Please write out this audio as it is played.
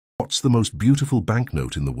What's the most beautiful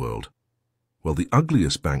banknote in the world? Well, the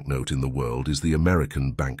ugliest banknote in the world is the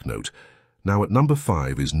American banknote. Now at number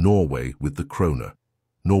 5 is Norway with the krone.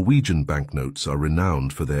 Norwegian banknotes are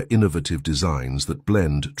renowned for their innovative designs that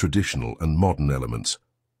blend traditional and modern elements.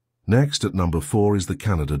 Next at number 4 is the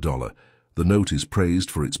Canada dollar. The note is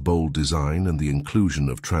praised for its bold design and the inclusion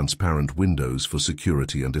of transparent windows for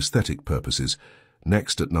security and aesthetic purposes.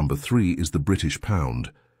 Next at number 3 is the British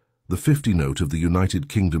pound. The 50 note of the United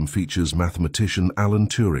Kingdom features mathematician Alan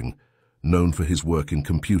Turing, known for his work in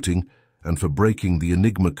computing and for breaking the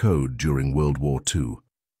Enigma code during World War II.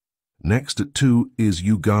 Next at 2 is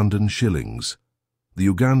Ugandan shillings. The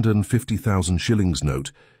Ugandan 50,000 shillings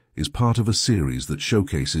note is part of a series that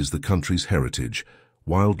showcases the country's heritage,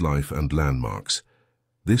 wildlife and landmarks.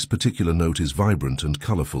 This particular note is vibrant and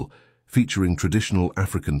colourful, featuring traditional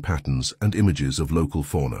African patterns and images of local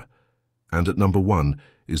fauna. And at number 1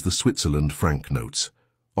 is the Switzerland franc notes,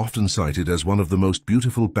 often cited as one of the most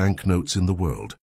beautiful banknotes in the world.